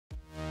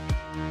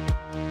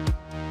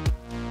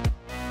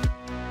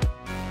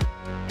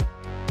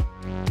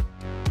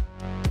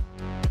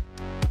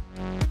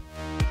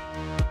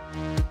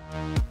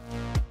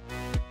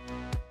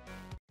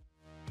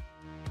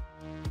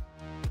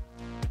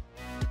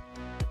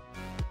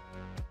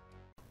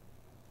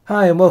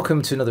Hi and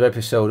welcome to another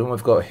episode, and what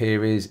we've got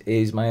here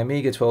is my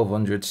Amiga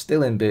 1200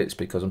 still in bits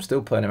because I'm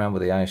still playing around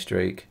with the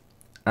IceDrake,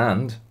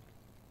 and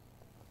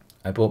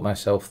I bought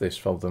myself this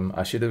from them.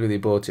 I should have really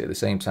bought it at the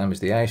same time as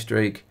the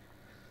IceDrake,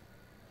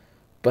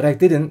 but I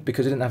didn't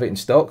because I didn't have it in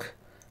stock,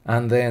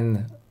 and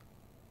then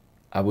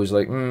I was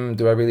like,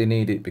 do I really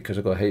need it because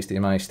I've got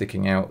HDMI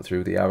sticking out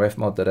through the RF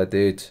mod that I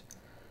did.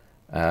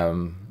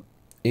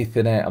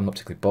 Ethernet I'm not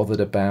particularly bothered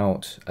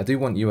about. I do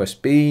want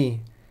USB,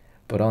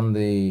 but on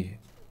the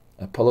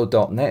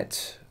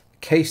Apollo.net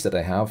case that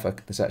I have,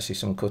 there's actually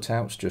some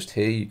cutouts just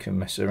here. You can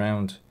mess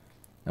around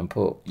and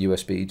put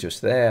USB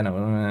just there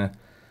and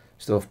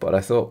stuff. But I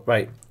thought,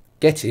 right,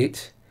 get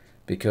it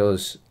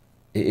because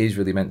it is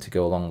really meant to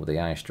go along with the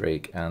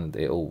IceDrake and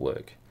it'll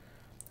work.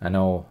 I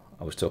know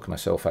I was talking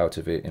myself out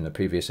of it in the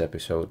previous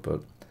episode,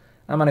 but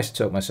I managed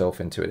to talk myself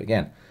into it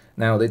again.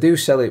 Now they do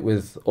sell it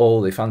with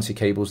all the fancy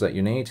cables that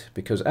you need,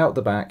 because out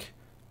the back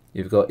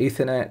you've got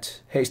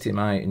Ethernet,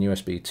 HDMI and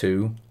USB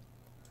 2.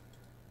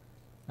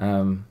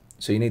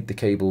 So you need the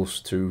cables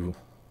to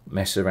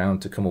mess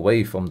around to come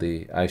away from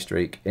the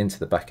IceDrake into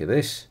the back of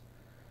this,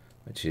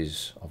 which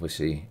is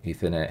obviously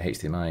Ethernet,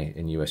 HDMI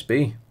and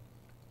USB.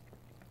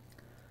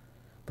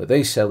 But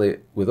they sell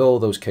it with all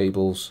those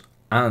cables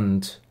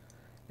and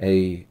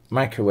a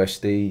micro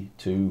SD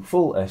to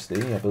full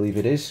SD, I believe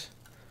it is,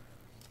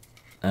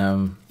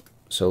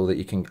 so that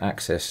you can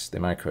access the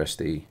micro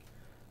SD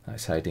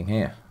that's hiding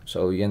here.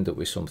 So you end up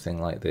with something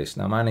like this.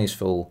 Now mine is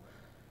full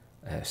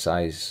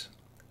size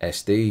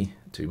SD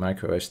to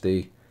micro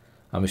SD.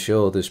 I'm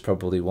sure there's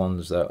probably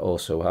ones that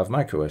also have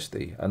micro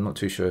SD. I'm not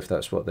too sure if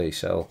that's what they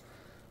sell,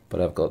 but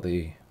I've got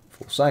the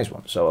full size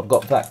one. So I've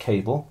got that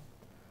cable.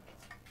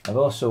 I've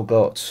also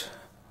got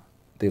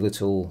the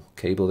little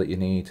cable that you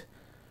need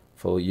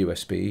for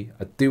USB.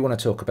 I do want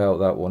to talk about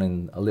that one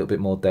in a little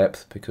bit more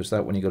depth because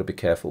that one you've got to be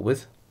careful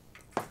with.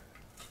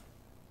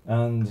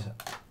 And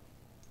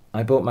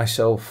I bought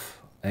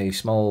myself a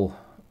small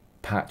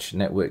patch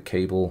network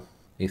cable,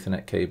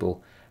 Ethernet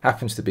cable.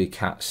 Happens to be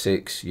Cat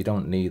 6, you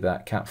don't need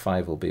that, Cat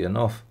 5 will be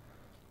enough.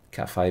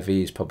 Cat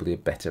 5e is probably a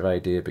better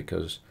idea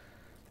because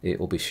it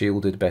will be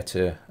shielded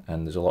better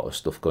and there's a lot of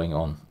stuff going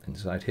on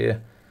inside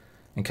here.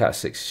 And Cat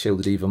 6 is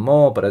shielded even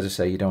more, but as I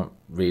say, you don't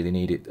really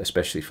need it,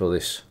 especially for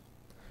this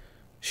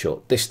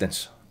short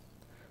distance.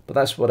 But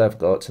that's what I've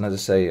got, and as I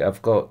say,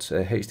 I've got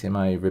a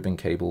HDMI ribbon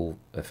cable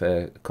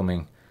affair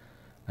coming.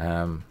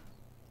 You'll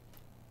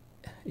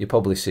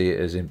probably see it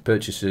as in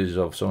purchases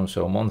of so and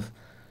so a month,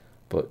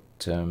 but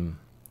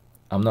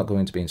I'm not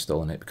going to be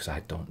installing it because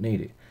I don't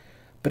need it.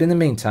 But in the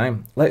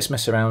meantime, let's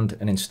mess around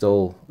and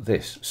install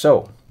this.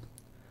 So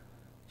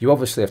you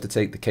obviously have to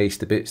take the case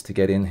to bits to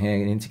get in here.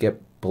 You need to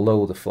get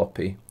below the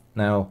floppy.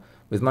 Now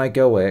with my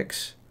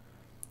GoX,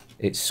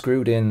 it's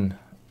screwed in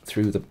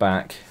through the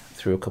back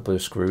through a couple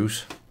of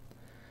screws,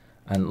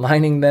 and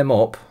lining them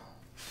up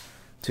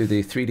to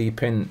the 3D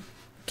print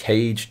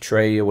cage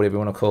tray or whatever you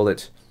want to call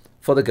it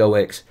for the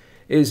GoX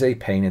is a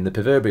pain in the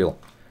proverbial.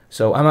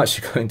 So I'm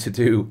actually going to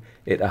do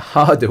it a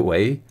harder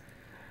way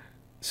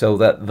so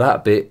that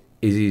that bit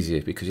is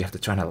easier, because you have to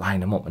try and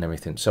line them up and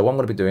everything. So what I'm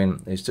going to be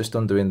doing is just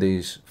undoing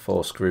these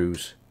 4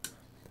 screws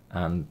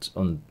and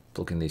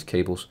unplugging these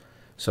cables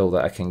so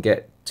that I can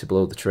get to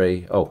below the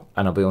tray. Oh,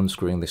 and I'll be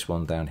unscrewing this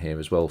one down here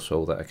as well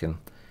so that I can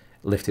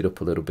lift it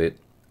up a little bit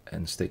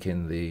and stick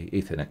in the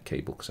Ethernet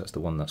cable, because that's the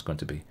one that's going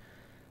to be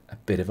a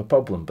bit of a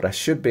problem. But I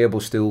should be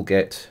able to still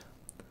get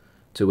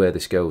to where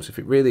this goes. If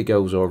it really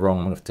goes all wrong,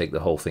 I'm going to have to take the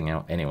whole thing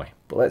out anyway.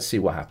 But let's see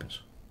what happens.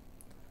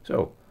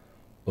 So,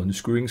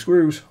 unscrewing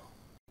screws.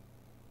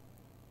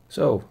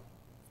 So,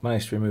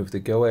 managed to remove the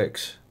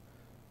GoX.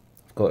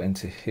 I've got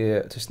into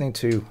here. I just need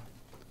to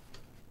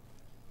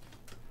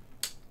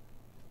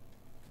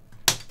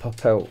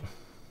pop out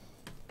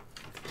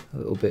a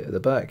little bit at the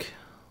back.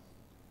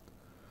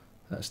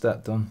 That's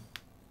that done.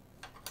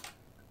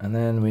 And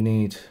then we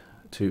need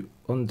to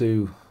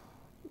undo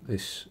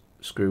this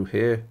screw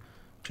here,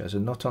 which has a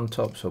nut on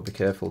top, so be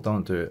careful,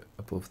 don't do it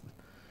above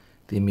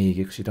the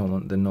Amiga because you don't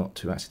want the nut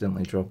to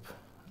accidentally drop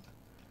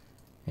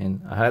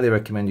in. I highly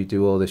recommend you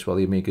do all this while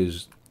the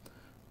Amiga's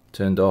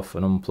turned off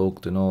and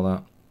unplugged and all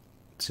that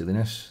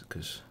silliness,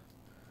 because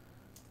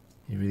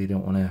you really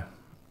don't want to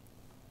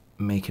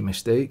make a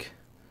mistake.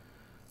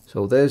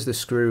 So there's the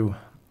screw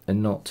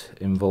and nut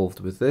involved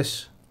with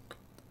this.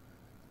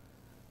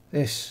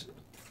 This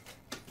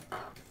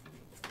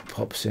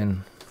pops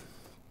in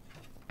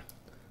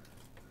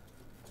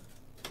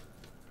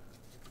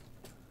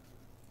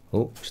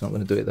Oh, it's not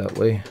going to do it that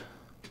way.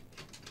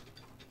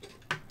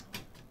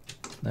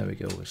 There we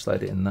go, we'll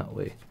slide it in that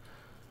way.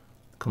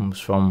 Comes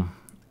from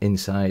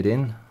inside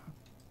in.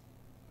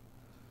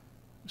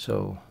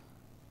 So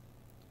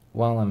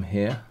while I'm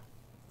here,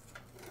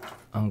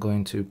 I'm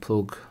going to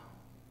plug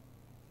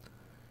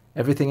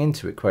everything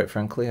into it, quite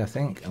frankly. I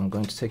think I'm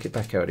going to take it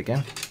back out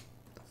again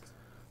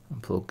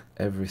and plug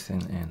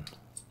everything in.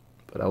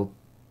 But I'll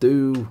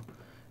do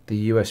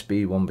the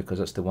USB one because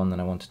that's the one that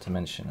I wanted to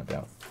mention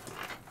about.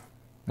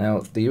 Now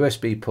the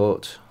USB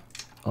port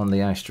on the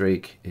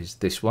IceDrake is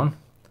this one,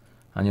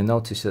 and you'll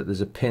notice that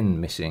there's a pin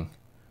missing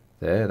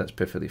there. That's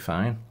perfectly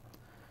fine,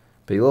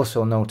 but you'll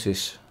also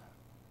notice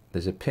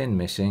there's a pin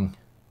missing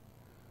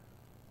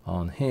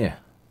on here.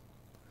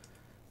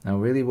 Now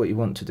really what you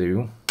want to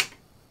do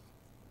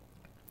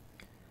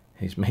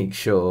is make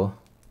sure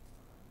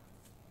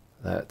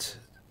that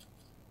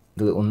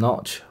the little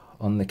notch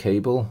on the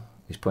cable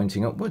is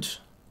pointing upwards,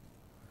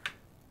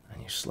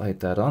 and you slide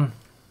that on,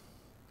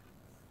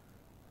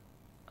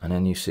 and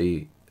then you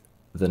see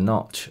the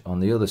notch on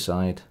the other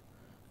side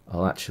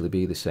will actually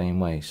be the same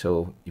way.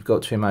 So you've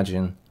got to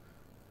imagine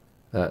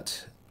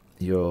that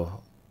your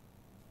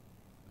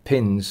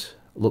pins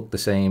look the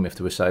same if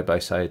they were side by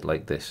side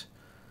like this.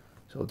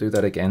 So I'll do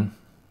that again,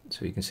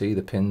 so you can see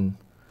the pin,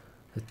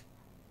 the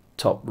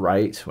top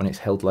right, when it's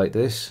held like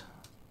this,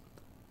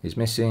 is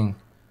missing,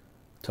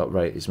 top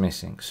right is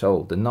missing.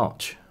 So the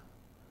notch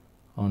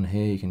on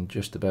here, you can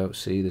just about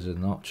see there's a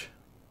notch.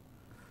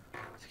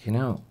 You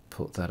know,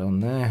 put that on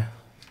there.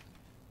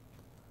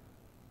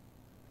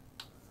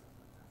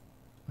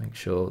 Make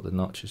sure the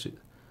notch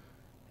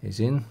is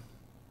in.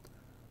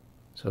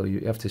 So you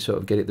have to sort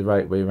of get it the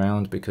right way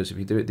around, because if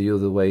you do it the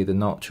other way, the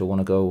notch will want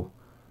to go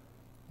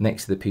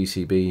next to the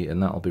PCB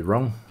and that'll be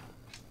wrong.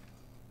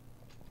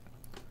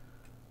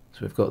 So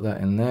we've got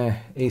that in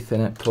there.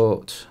 Ethernet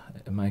port,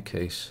 in my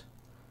case,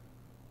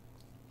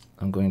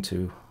 I'm going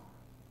to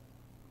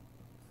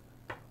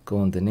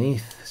go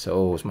underneath.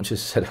 So as much as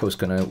I said I was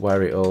going to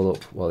wire it all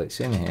up while it's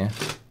in here,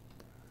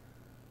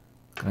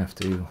 I'm going to have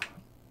to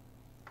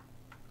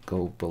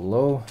go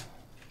below,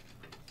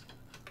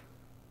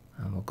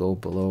 and we'll go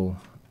below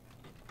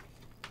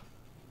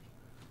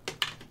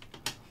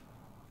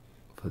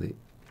for the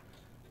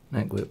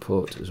network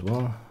port as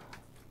well.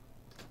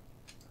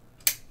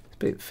 It's a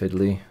bit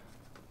fiddly.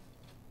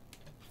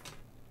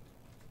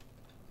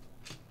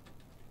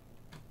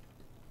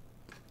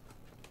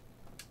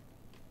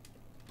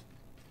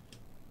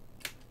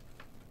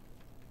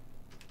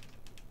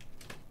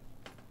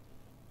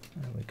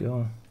 There we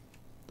go.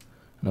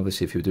 And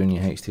obviously if you're doing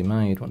your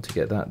HDMI, you'd want to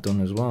get that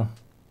done as well.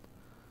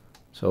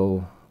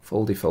 So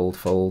foldy fold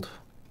fold.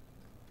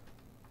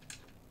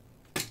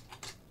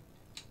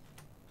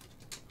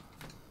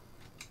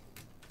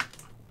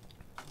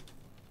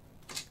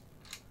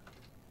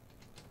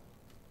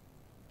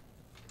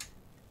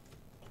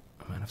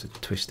 I might have to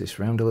twist this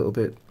round a little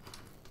bit.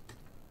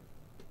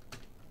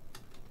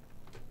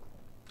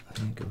 I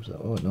think it goes that,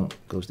 oh no,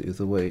 it goes the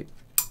other way.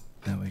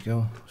 There we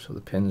go. So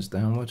the pin's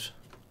downwards.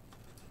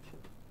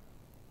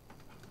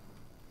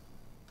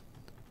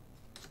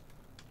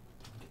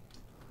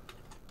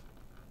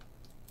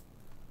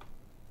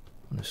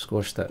 I'm going to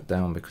squash that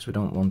down because we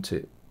don't want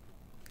it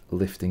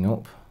lifting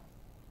up.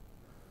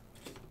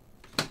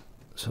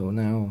 So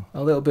now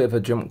a little bit of a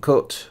jump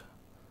cut.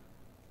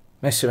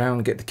 Mess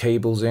around, get the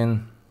cables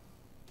in.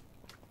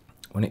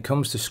 When it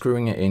comes to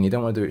screwing it in, you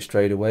don't want to do it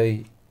straight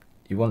away.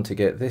 You want to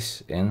get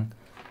this in.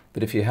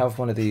 But if you have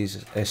one of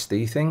these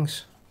SD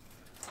things,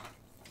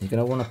 you're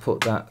going to want to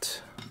put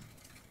that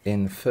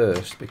in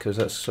first, because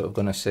that's sort of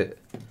going to sit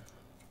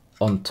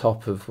on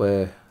top of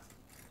where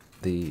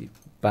the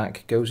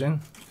back goes in.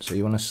 So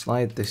you want to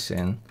slide this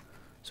in.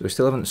 So we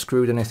still haven't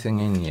screwed anything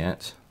in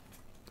yet.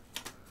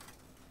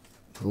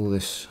 Pull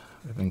this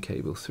ribbon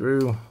cable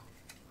through.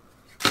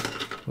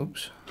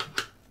 Oops.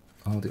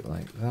 Hold it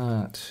like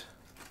that.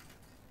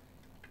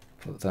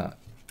 Put that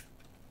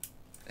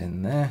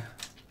in there.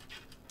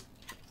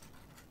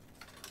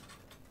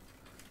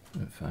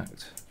 In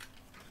fact,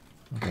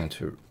 I'm going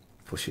to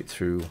push it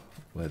through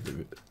where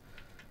the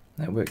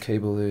network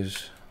cable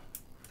is.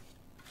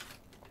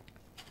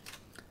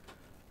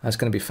 That's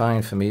going to be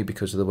fine for me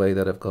because of the way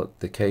that I've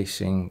got the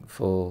casing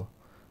for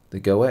the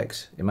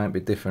GoX. It might be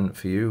different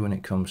for you when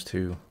it comes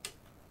to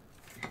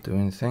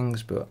doing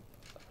things, but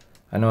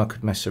I know I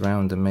could mess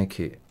around and make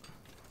it,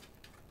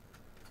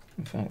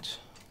 in fact,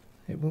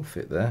 it will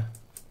fit there.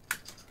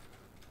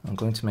 I'm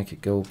going to make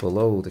it go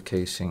below the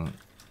casing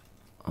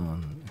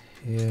on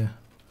here.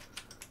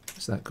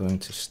 Is that going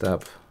to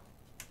stab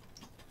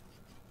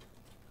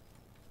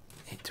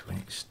it when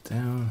it's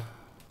down?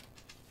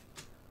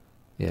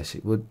 Yes,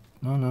 it would.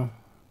 No, no,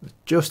 there's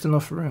just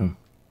enough room.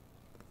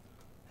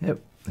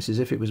 Yep, this is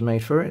if it was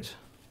made for it.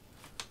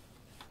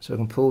 So I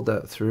can pull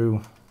that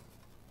through,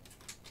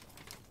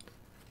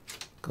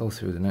 go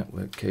through the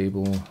network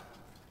cable,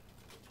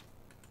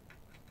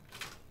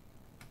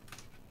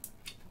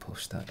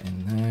 push that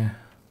in there.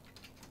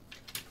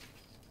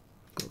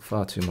 Got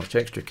far too much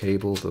extra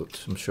cable,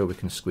 but I'm sure we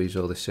can squeeze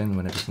all this in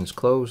when everything's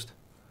closed.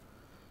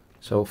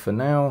 So for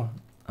now,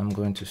 I'm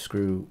going to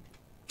screw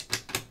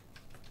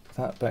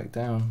that back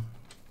down,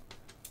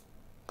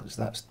 because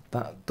that's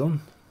that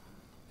done.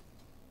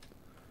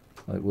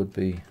 Well, it would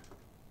be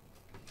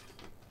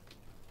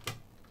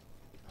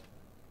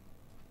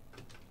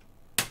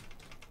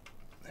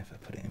if I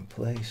put it in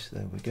place.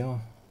 There we go.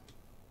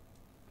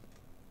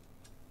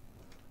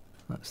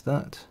 That's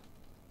that.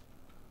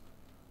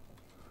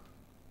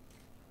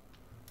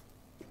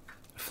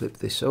 Flip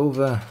this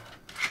over.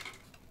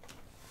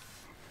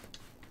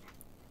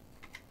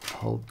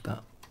 Hold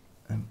that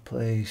in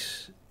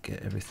place,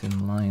 get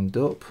everything lined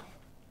up.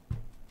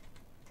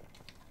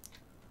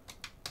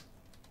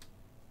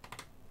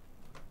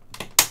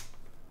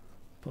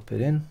 Pop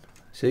it in.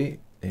 See,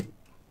 it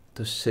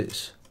just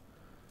sits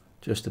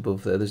just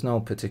above there. There's no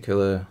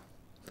particular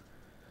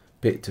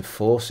bit to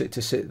force it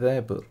to sit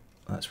there, but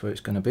that's where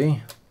it's going to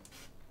be.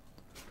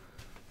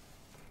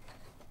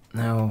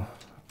 Now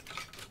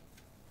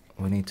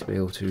we need to be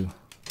able to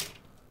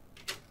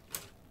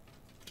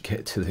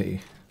get to the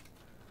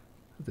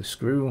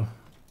screw,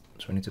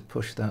 so we need to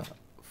push that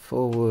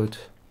forward.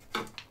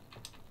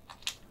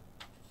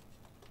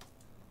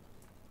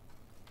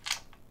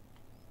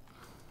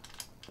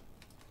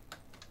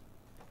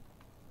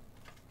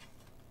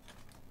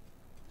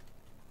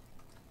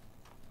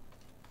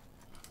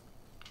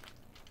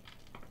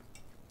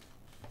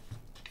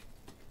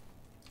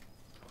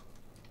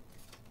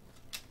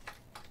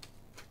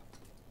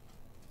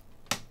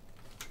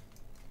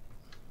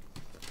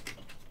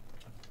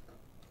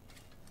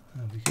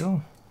 There we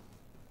go.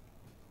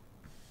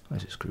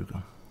 Where's the screw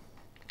gone?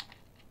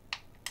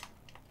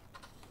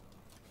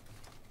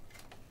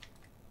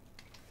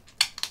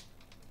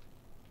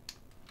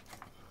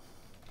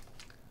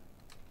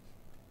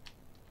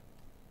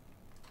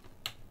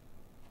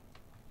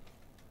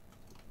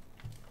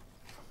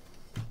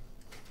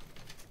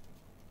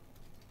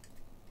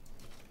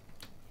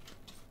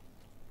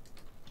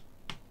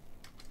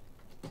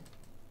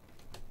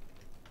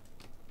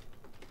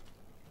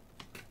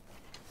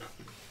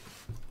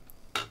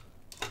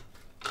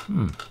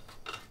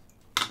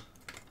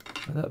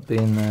 That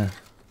being there,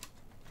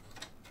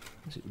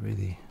 is it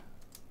really?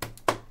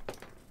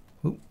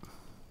 Oop.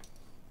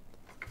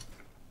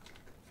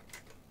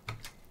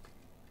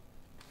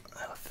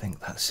 I think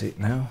that's it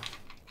now.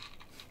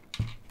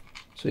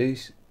 See,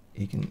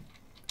 you can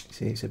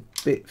see it's a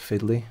bit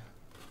fiddly.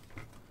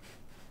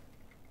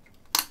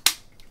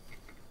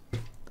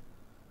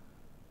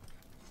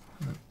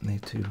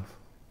 Need to.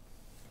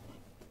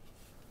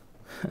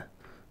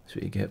 That's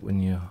what you get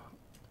when your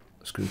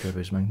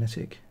screwdriver is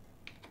magnetic.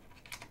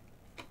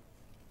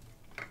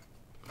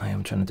 I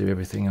am trying to do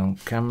everything on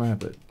camera,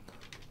 but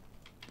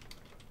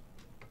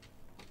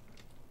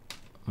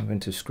I'm going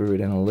to screw it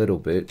in a little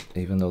bit,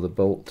 even though the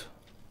bolt,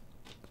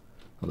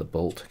 or the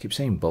bolt, I keep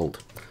saying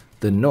bolt,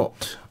 the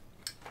nut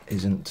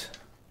isn't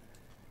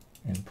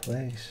in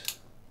place.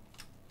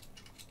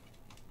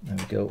 There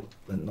we go,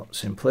 the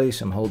nut's in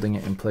place. I'm holding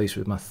it in place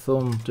with my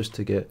thumb just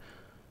to get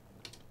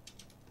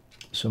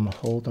some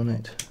hold on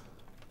it.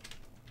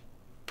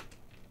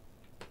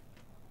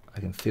 I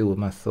can feel with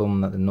my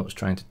thumb that the nut's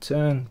trying to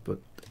turn, but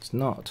it's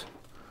not.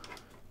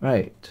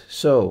 Right,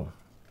 so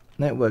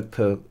network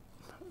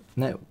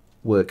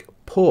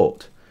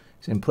port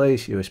is in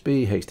place,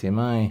 USB,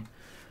 HDMI,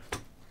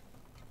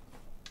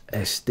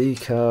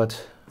 SD card,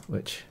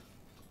 which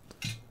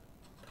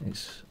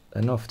is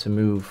enough to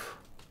move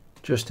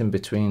just in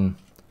between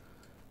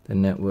the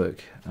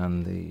network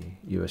and the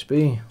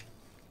USB.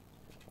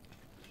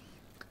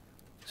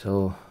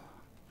 So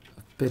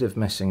a bit of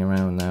messing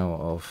around now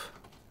of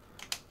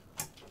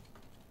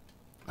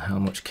how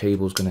much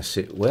cable is going to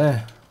sit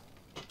where.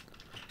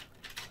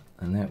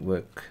 A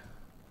network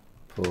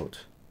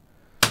port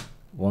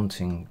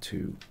wanting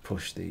to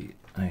push the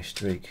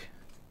IceDrake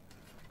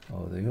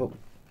all the way up,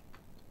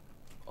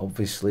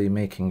 obviously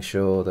making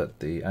sure that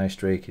the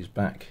IceDrake is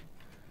back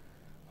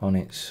on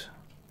its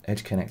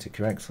edge connector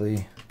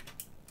correctly,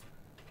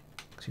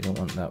 because you don't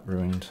want that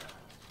ruined.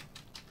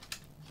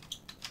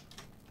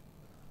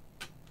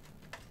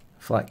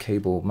 Flat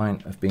cable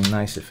might have been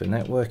nicer for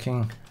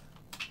networking,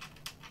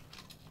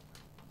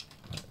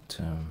 but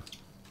I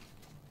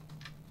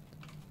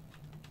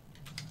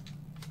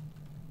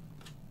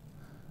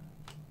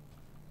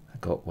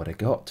got what I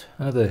got.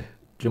 Another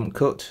jump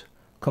cut.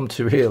 Come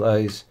to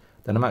realise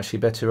that I'm actually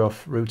better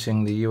off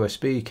routing the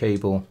USB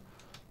cable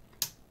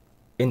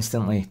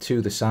instantly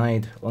to the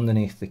side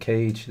underneath the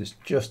cage. There's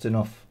just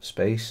enough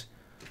space,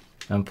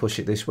 and push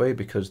it this way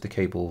because the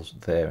cable's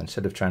there.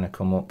 Instead of trying to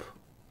come up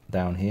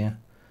down here,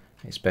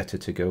 it's better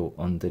to go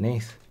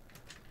underneath.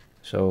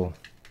 So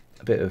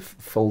a bit of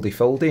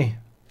foldy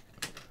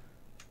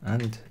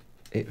and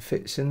it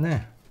fits in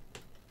there.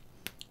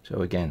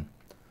 So again,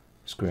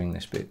 screwing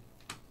this bit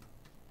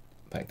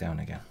back down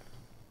again.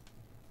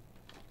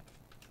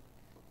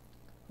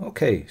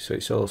 Okay, so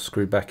it's all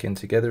screwed back in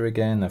together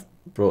again. I've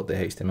brought the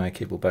HDMI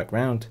cable back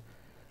round.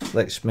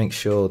 Let's make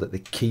sure that the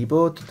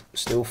keyboard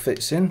still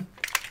fits in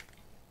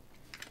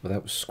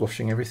without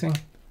squashing everything.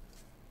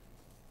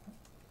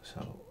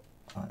 So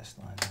let's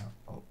line that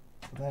up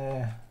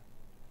there.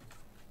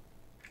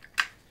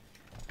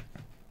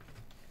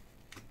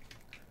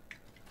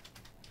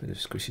 Bit of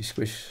squishy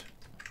squish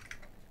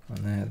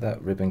on there.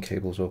 That ribbon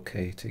cable's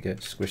okay to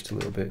get squished a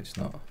little bit. It's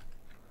not a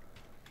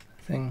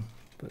thing.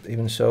 But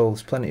even so,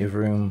 there's plenty of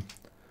room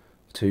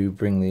to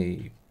bring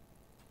the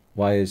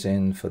wires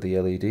in for the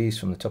LEDs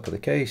from the top of the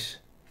case.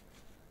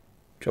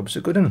 Job's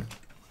a good one.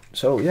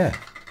 So yeah,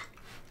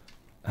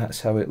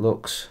 that's how it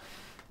looks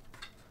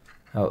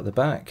out the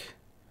back.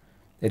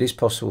 it is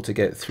possible to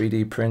get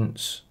 3D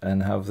prints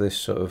and have this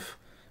sort of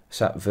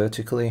sat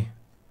vertically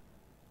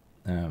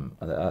at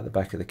the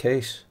back of the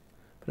case.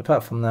 But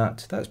apart from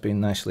that, that's been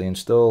nicely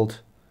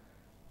installed.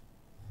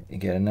 You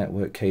get a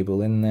network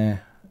cable in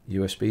there,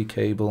 USB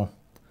cable.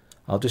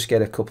 I'll just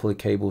get a couple of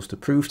cables to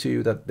prove to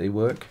you that they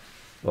work.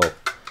 Well,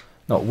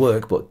 not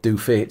work, but do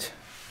fit.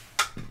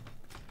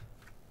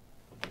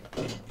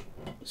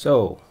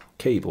 So,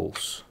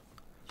 cables.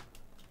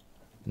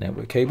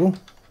 Network cable.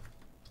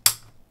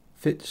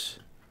 Fits.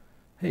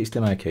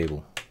 HDMI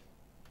cable.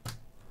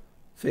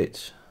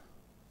 Fits.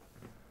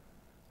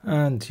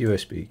 And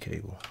USB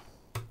cable.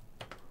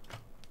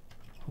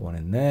 One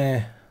in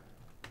there.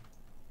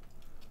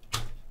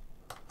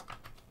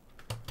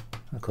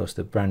 Of course,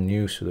 they're brand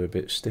new, so they're a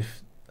bit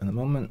stiff at the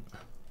moment.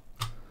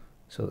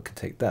 So I can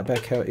take that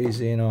back out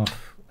easy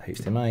enough.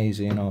 HDMI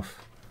easy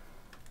enough.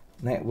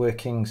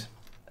 Networking's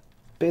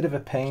a bit of a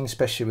pain,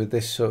 especially with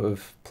this sort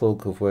of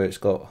plug of where it's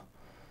got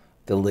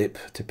the lip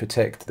to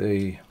protect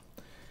the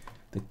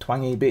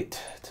twangy bit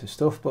to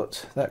stuff,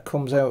 but that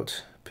comes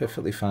out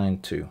perfectly fine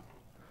too.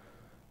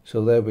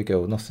 So there we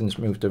go, nothing's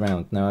moved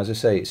around. Now, as I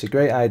say, it's a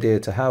great idea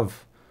to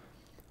have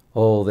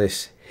all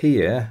this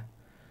here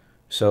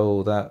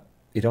so that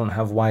you don't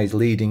have wires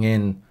leading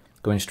in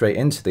going straight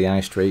into the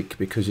IceDrake,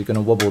 because you're going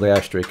to wobble the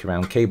IceDrake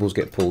around. Cables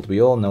get pulled,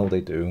 we all know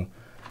they do.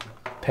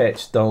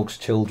 Pets, dogs,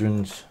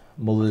 children's,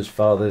 mothers,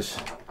 fathers,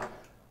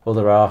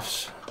 other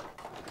halves,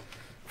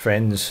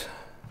 friends,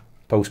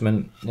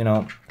 postman, you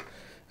know,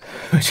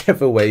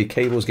 whichever way,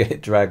 cables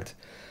get dragged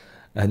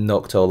and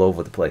knocked all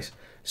over the place.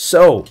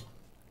 So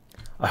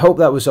I hope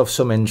that was of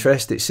some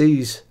interest. It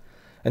sees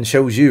and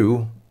shows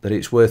you that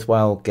it's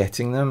worthwhile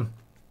getting them.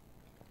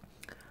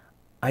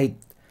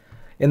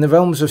 In the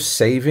realms of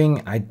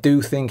saving, I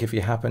do think if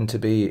you happen to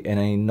be in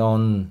a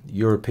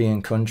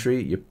non-European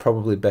country, you're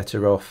probably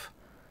better off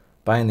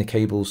buying the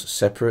cables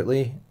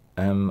separately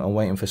and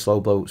waiting for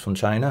slow boats from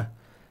China,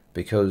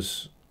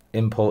 because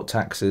import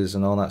taxes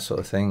and all that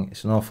sort of thing,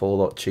 it's an awful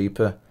lot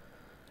cheaper.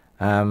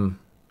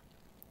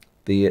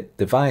 The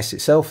device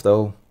itself,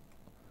 though,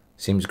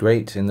 seems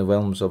great in the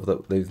realms of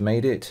that they've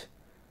made it.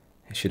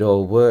 It should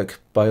all work.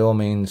 By all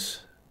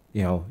means,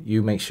 you know,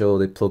 you make sure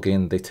they plug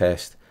in, they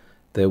test,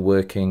 they're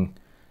working.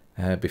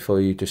 Before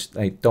you just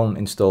don't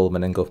install them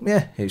and then go,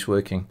 yeah, it's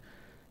working.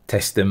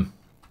 Test them,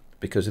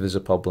 because if there's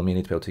a problem, you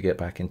need to be able to get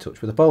back in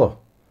touch with Apollo.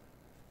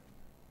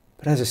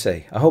 But as I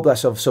say, I hope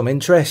that's of some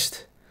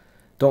interest.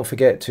 Don't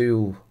forget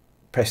to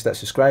press that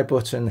subscribe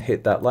button,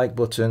 hit that like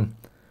button.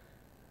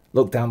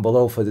 Look down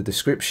below for the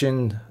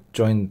description.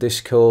 Join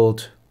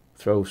Discord.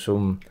 Throw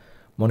some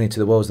money to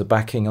the walls, the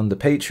backing on the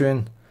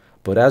Patreon.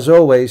 But as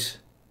always,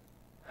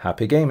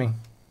 happy gaming.